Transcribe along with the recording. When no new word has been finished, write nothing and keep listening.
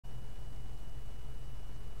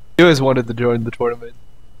She always wanted to join the tournament.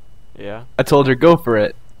 Yeah. I told her go for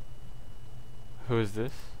it. Who is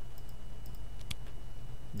this?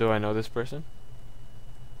 Do I know this person?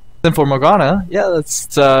 Then for Morgana, yeah,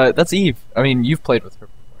 that's Eve. I mean, you've played with her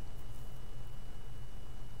before.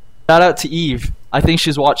 Shout out to Eve. I think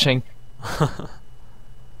she's watching.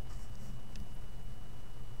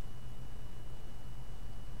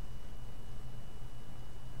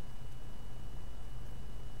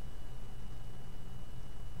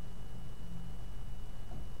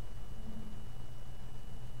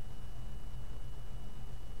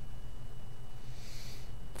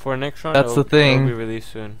 For next round, That's the thing. It'll be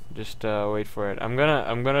released soon. Just wait for it. I'm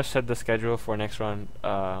gonna set the schedule for next round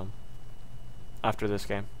after this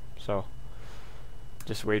game. So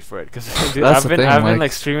just wait for it, because I've been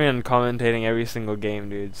like streaming and commentating every single game,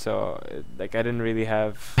 dude. So like I didn't really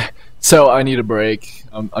have. So I need a break.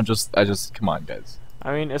 I just come on, guys.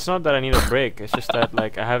 I mean, it's not that I need a break. It's just that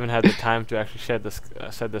like I haven't had the time to actually set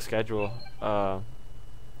the schedule.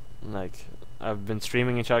 Like I've been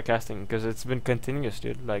streaming and shoutcasting because it's been continuous,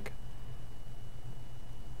 dude. Like.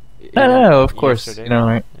 No, of course. You know,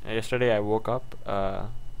 right? Yesterday I woke up,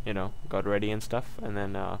 you know, got ready and stuff, and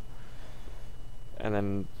then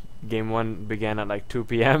game 1 began at like 2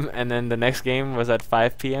 p.m. and then the next game was at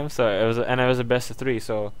 5 p.m. So it was a best of 3.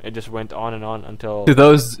 So it just went on and on until. To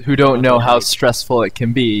those who don't know how stressful it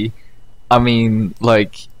can be, I mean,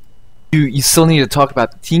 like, you still need to talk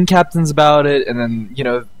about the team captains about it, and then you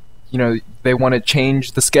know they want to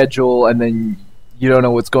change the schedule, and then you don't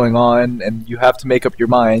know what's going on, and you have to make up your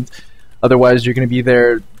mind. Otherwise, you're going to be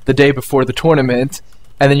there the day before the tournament,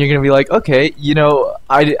 and then you're going to be like, okay, you know,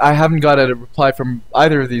 I haven't got a reply from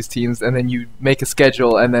either of these teams, and then you make a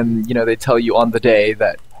schedule, and then you know they tell you on the day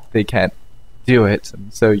that they can't do it,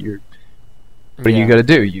 and so you're. What are you going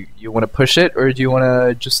to do? You want to push it, or do you want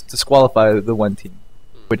to just disqualify the one team,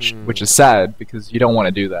 which is sad because you don't want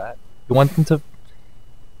to do that. You want them to.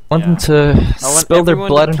 Them to spill their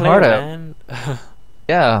blood and heart out.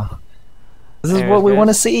 Yeah. This is what we want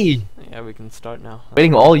to see. Yeah, we can start now.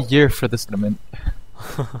 Waiting all year for this tournament.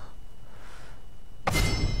 Too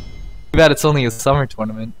bad it's only a summer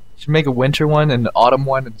tournament. Should make a winter one, an autumn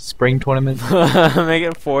one, and a spring tournament. Make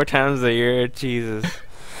it 4 times a year, Jesus.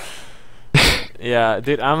 Yeah,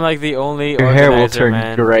 dude, I'm like the only Your organizer, hair will turn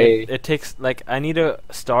man. gray. It takes like I need to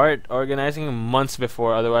start organizing months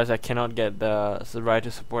before, otherwise I cannot get the right to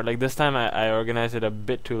support. Like this time, I organized it a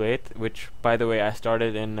bit too late. Which, by the way, I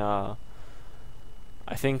started in I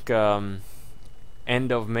think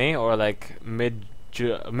end of May or like mid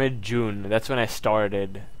June. That's when I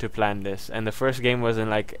started to plan this, and the first game was in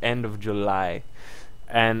like end of July,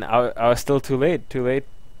 and I was still too late to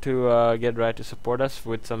get right to support us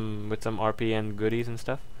with some RP and goodies and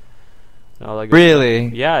stuff. Like really?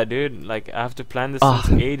 Yeah, dude. Like I have to plan this since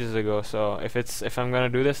ages ago. So if I'm gonna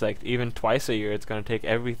do this like even twice a year, it's gonna take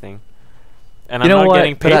everything. And I'm not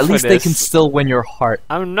getting paid for this. But at least they can still win your heart.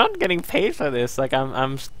 I'm not getting paid for this. Like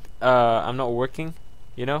I'm not working,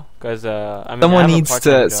 you know, because I mean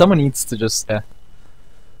someone needs to just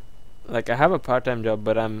like I have a part-time job,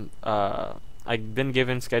 but I've been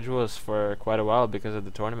given schedules for quite a while because of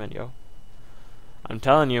the tournament, yo. I'm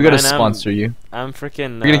telling you, we gotta sponsor you. I'm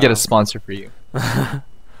freaking. We're gonna get a sponsor for you. I'm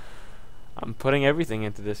putting everything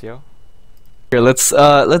into this, yo. Here, let's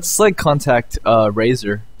like contact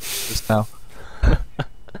Razer just now.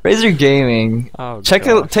 Razer Gaming. Oh, take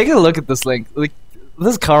a look at this link. Like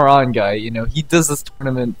this Karan guy, you know, he does this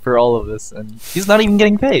tournament for all of this, and he's not even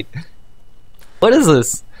getting paid. What is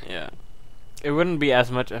this? Yeah. It wouldn't be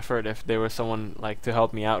as much effort if there was someone like to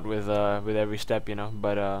help me out with every step, you know.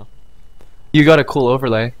 But you got a cool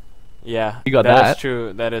overlay. Yeah, you got that. That's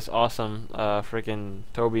true. That is awesome. Freaking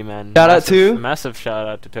Toby, man. Massive shout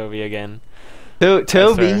out to Toby again.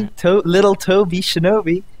 Toby, little Toby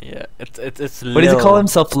Shinobi. Yeah, it's. What does he call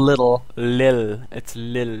himself? Little. Lil. It's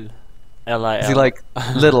Lil. L-I-L. Is he like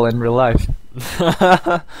little in real life?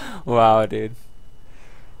 Wow, dude.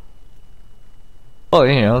 Well,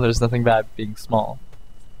 you know, there's nothing bad being small.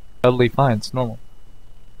 Totally fine, it's normal.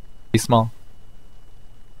 Be small.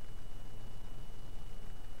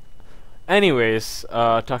 Anyways,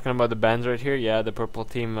 talking about the bans right here, yeah, the purple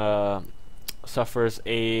team suffers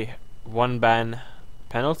a 1 ban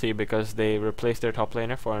penalty because they replaced their top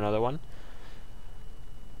laner for another one.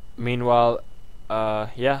 Meanwhile,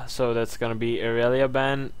 yeah, so that's gonna be Aurelia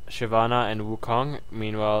ban, Shyvana, and Wukong.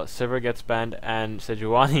 Meanwhile, Sivir gets banned and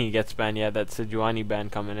Sejuani gets banned. Yeah, that Sejuani ban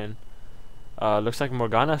coming in. Looks like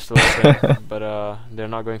Morgana's still okay, but they're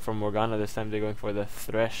not going for Morgana this time. They're going for the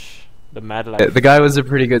Thresh, the Mad Life. The guy was a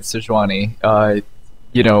pretty good Sejuani.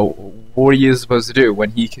 You know, what are you supposed to do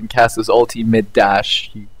when he can cast his ulti mid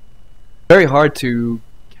dash? very hard to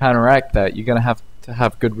counteract that. You're gonna have to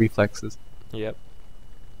have good reflexes. Yep.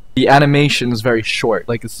 The animation is very short.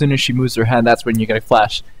 Like as soon as she moves her hand, that's when you're gonna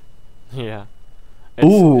flash. Yeah.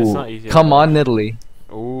 Ooh, it's not easy come on, Nidalee.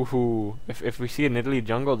 Ooh, if we see a Nidalee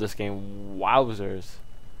jungle this game, wowzers.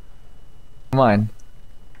 Come on.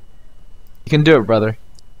 You can do it, brother.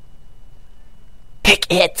 Pick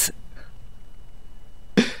it!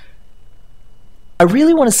 I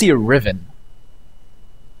really want to see a Riven.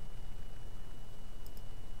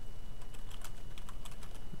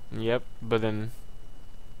 Yep, but then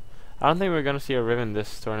I don't think we're gonna see a Riven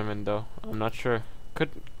this tournament though. I'm not sure.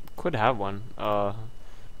 Could have one.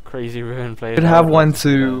 Crazy Riven player. Could have one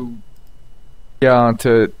to, yeah,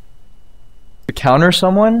 to counter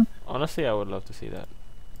someone. Honestly, I would love to see that.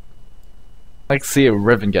 Like see a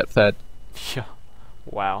Riven get fed. Yeah.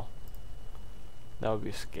 Wow. That would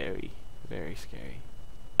be scary. Very scary.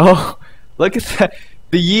 Oh, look at that!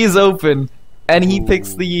 The Yi's open, and he Ooh.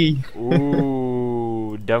 picks the Yi.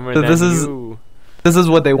 Ooh, dumber So than you. This is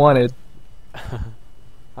what they wanted.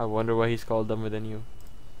 I wonder why he's called dumber than you.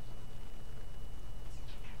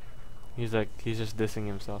 He's just dissing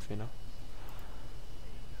himself, you know.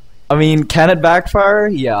 I mean, can it backfire?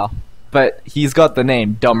 Yeah, but he's got the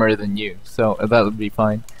name dumber than you, so that would be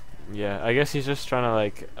fine. Yeah, I guess he's just trying to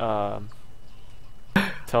like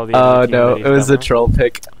tell the Oh other team no, that he's it was a dumber. troll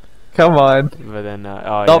pick. Come on, But then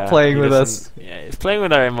oh stop yeah, playing he with doesn't- us. Yeah, he's playing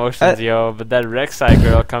with our emotions, yo. But that Rek'Sai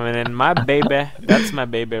girl coming in, my baby, that's my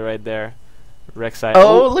baby right there. Rek'Sai.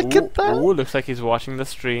 Oh, Ooh, look ooh, at that. Ooh, looks like he's watching the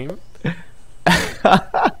stream.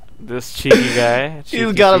 This cheeky guy.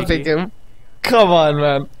 He's gotta pick him. Come on,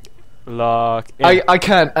 man. Lock in. I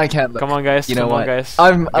can't look. Come on, guys. You know Come on, what? guys.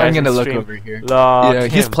 I'm Guys in gonna look stream. over here. Lock Yeah,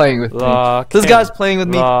 he's him. playing with me. Lock This him. guy's playing with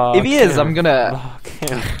me. Lock If he is, him. I'm gonna. Lock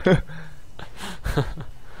him.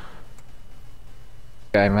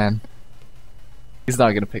 Guy, man. He's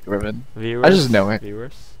not gonna pick Riven. Viewers, I just know it.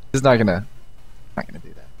 Viewers. He's not gonna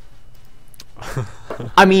do that.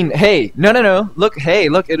 I mean, hey, no. Look, hey,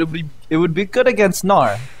 look. It would be good against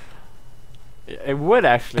Gnar. It would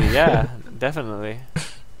actually, yeah, definitely.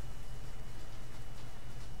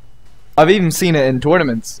 I've even seen it in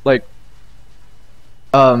tournaments, like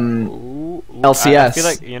Ooh, LCS. I feel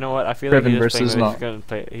like, you know what? I feel Riven like versus he's Gnar. gonna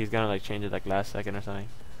play. He's gonna like change it like last second or something.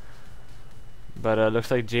 But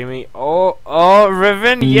looks like Jamie. Oh,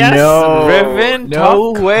 Riven, yes, No, Riven.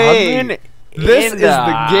 no top way. coming This in is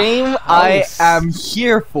the game I house. am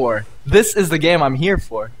here for. This is the game I'm here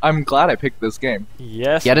for. I'm glad I picked this game.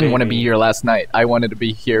 Yes. Yeah, I didn't want to be baby. here last night. I wanted to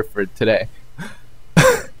be here for today.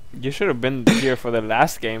 You should have been here for the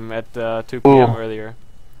last game at 2 p.m. Ooh. earlier.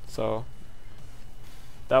 So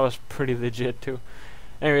that was pretty legit too.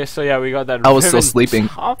 Anyway, so yeah, we got that. I was still Riven sleeping.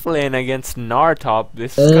 top lane against Gnar top.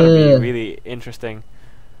 This is gonna be Mm. really interesting.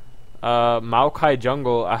 Maokai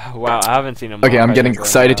jungle. Wow, I haven't seen a. Okay, I'm Maokai getting jungle in a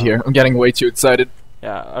excited while. here. I'm getting way too excited.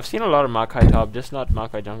 Yeah, I've seen a lot of Maokai top, just not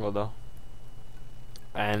Maokai jungle though.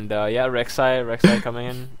 And yeah, Rek'Sai coming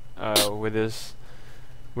in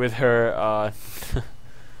with her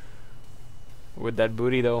with that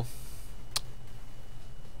booty though.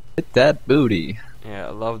 Hit that booty. Yeah,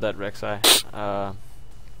 I love that Rek'Sai.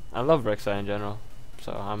 I love Rek'Sai in general,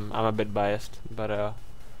 so I'm a bit biased, but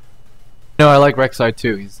No, I like Rek'Sai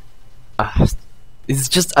too. He's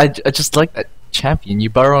just I just like that champion. You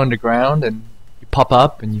burrow underground and you pop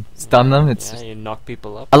up and you stun them. It's yeah, just, you knock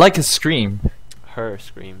people up. I like his scream. Her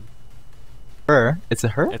scream. Her? It's a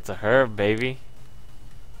her? It's a her, baby.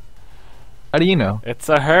 How do you know? It's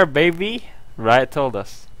a her, baby. Riot told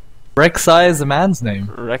us. Rek'Sai is a man's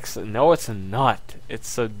name. Rex. No, it's not.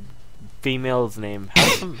 It's a female's name.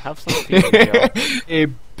 Have some feelings, yo. Hey,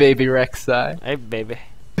 baby Rek'Sai. Hey, baby.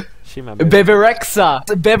 She my baby. Baby Rexa.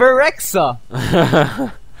 Baby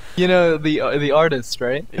Rexa. You know the artist,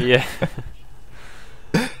 right? Yeah.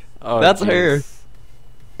 Oh, That's her. jeez.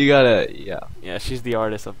 You gotta, yeah. Yeah, she's the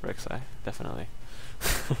artist of Rek'Sai, definitely.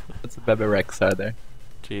 That's a Baby Rexa there.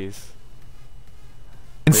 Jeez.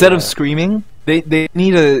 Instead Yeah. of screaming, they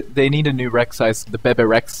need a new Rek'Sai, the Baby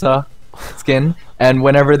Rexa skin, and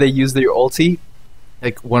whenever they use their ulti,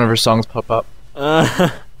 like one of her songs pop up.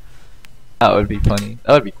 That would be funny.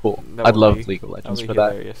 That would be cool. That I'd would love be- League of Legends That'd for be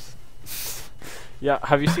that. hilarious. Yeah,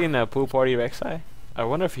 have you seen Pool Party Rek'Sai? I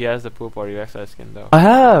wonder if he has the Pool Party Rek'Sai skin though. I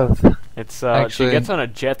have. It's she actually- gets on a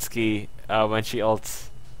jet ski when she ults.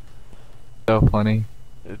 So funny.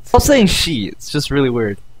 It's Stop saying she. It's just really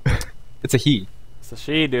weird. It's a he. It's a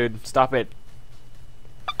she, dude. Stop it.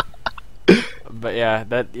 But yeah,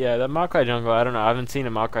 that Maokai jungle. I don't know. I haven't seen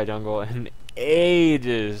a Maokai jungle in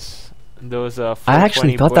ages. Those I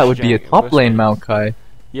actually 420 thought that bush would be a jank- top bush lane ganks. Maokai.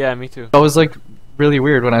 Yeah, me too. I was like really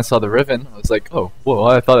weird when I saw the Riven. I was like, oh, whoa!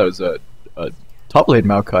 I thought it was a top lane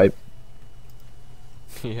Maokai.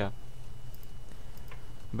 Yeah.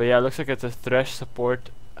 But yeah, it looks like it's a Thresh support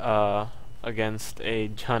against a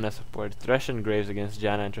Janna support. Thresh and Graves against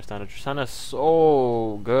Janna and Tristana. Tristana's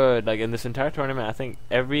so good. Like in this entire tournament, I think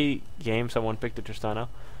every game someone picked a Tristana,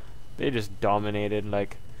 they just dominated.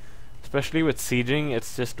 Like, especially with sieging,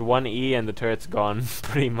 it's just 1E and the turret's gone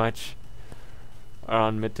pretty much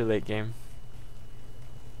around mid to late game.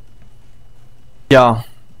 Yeah.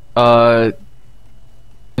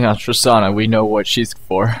 Yeah, Tristana, we know what she's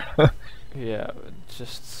for. Yeah, it's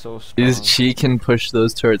just so strong. She can push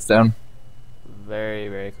those turrets down. Very,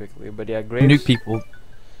 very quickly. But yeah, Graves... Nuke people.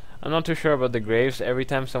 I'm not too sure about the Graves. Every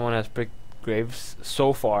time someone has picked Graves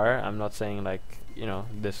so far, I'm not saying like, you know,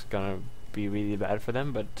 this is gonna be really bad for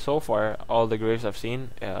them, but so far, all the Graves I've seen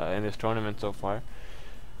in this tournament so far,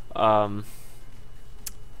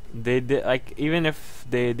 they did, like, even if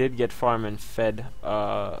they did get farm and fed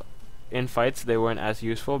in fights, they weren't as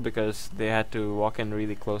useful because they had to walk in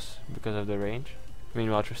really close because of the range.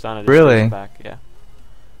 Meanwhile, Tristana just really stays back. Yeah,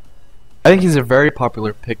 I think he's a very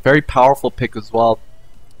popular pick, very powerful pick as well,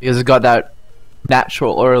 because he's got that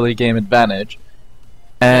natural early game advantage,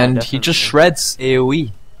 and yeah, he just shreds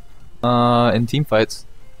AOE in team fights.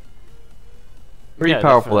 Pretty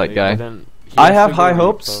powerful, that guy. I have high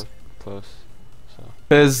hopes close,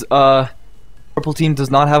 because purple team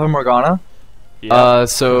does not have a Morgana. Yeah.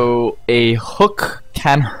 So a hook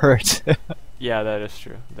can hurt. Yeah, that is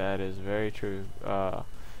true. That is very true.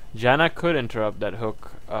 Janna could interrupt that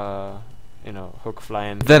hook, you know, hook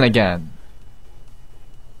flying. Then again,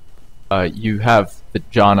 you have the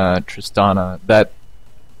Janna Tristana.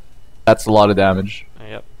 That's a lot of damage.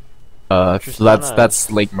 Yep. So that's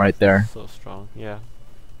Lake right there. So strong, yeah.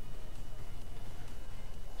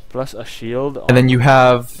 Plus a shield. And then you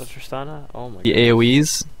have the Tristana. Oh my. The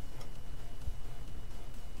AOE's.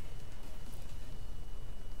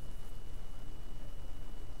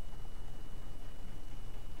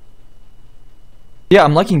 Yeah,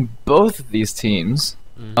 I'm liking both of these teams.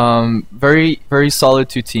 Very, very solid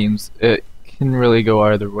two teams. It can really go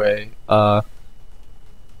either way.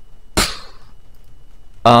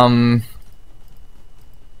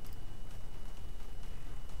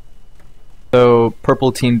 So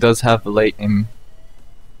purple team does have the late game.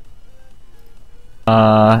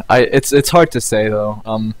 It's hard to say though.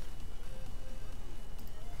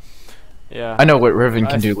 Yeah. I know what Riven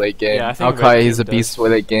can do late game. Yeah, Maokai is a beast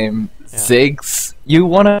with late game. Yeah. Ziggs, you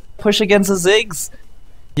wanna push against a Ziggs?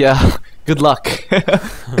 Yeah, good luck.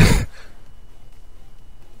 And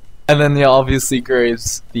then yeah, obviously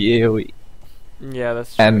Graves, the AOE. Yeah,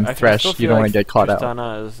 that's true. And Thresh, you don't want to get caught out.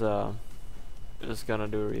 Tristana is gonna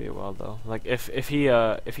do really well though. Like if he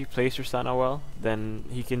plays Tristana well, then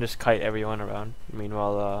he can just kite everyone around.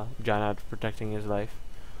 Meanwhile, Janna protecting his life.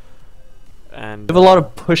 And they have a lot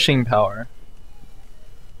of pushing power.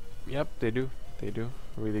 Yep, they do. They do.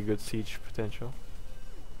 Really good siege potential.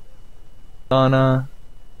 Donna,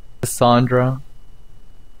 Cassandra,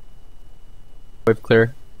 wave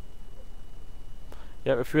clear.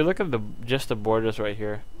 Yeah, if you look at just the borders right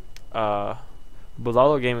here,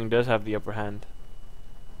 Bulalo Gaming does have the upper hand.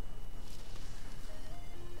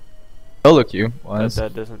 Solo queue wise.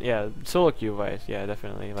 That doesn't. Yeah, solo queue wise. Yeah,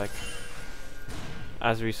 definitely. Like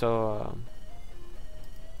as we saw.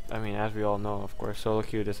 I mean, as we all know, of course, solo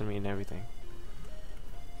queue doesn't mean everything.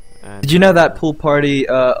 And did you know that pool party?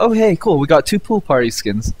 Oh, hey, cool. We got 2 pool party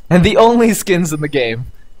skins, and the only skins in the game.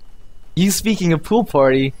 You speaking of pool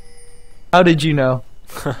party, how did you know?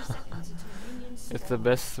 It's the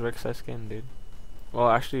best Rek'Sai skin, dude. Well,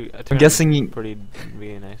 actually, I'm guessing you pretty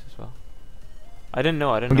really nice as well. I didn't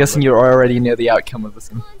know. I'm guessing you already knew the outcome of this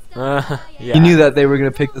game. Yeah. You knew that they were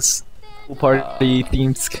gonna pick this pool party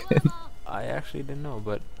themed skin. I actually didn't know,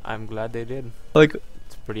 but I'm glad they did. Like,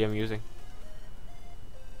 it's pretty amusing.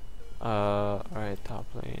 Alright, top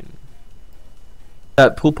lane.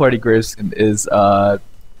 That pool party Graves skin is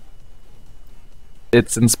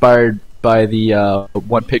it's inspired by the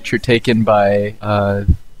one picture taken by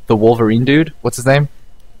the Wolverine dude. What's his name?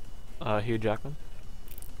 Hugh Jackman.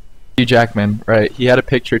 Hugh Jackman, right? He had a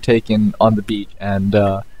picture taken on the beach and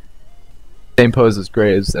same pose as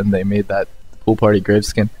Graves, and they made that pool party Graves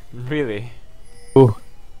skin. Really? Ooh.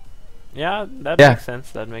 Yeah, that makes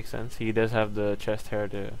sense. That makes sense. He does have the chest hair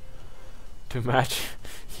to match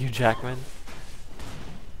Hugh Jackman.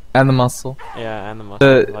 And the muscle. Yeah, and the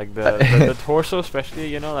muscle. Like the torso, especially.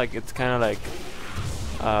 You know, like it's kind of like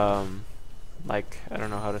I don't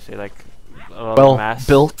know how to say, like a lot of mass.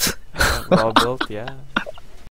 Built. Well built. Yeah.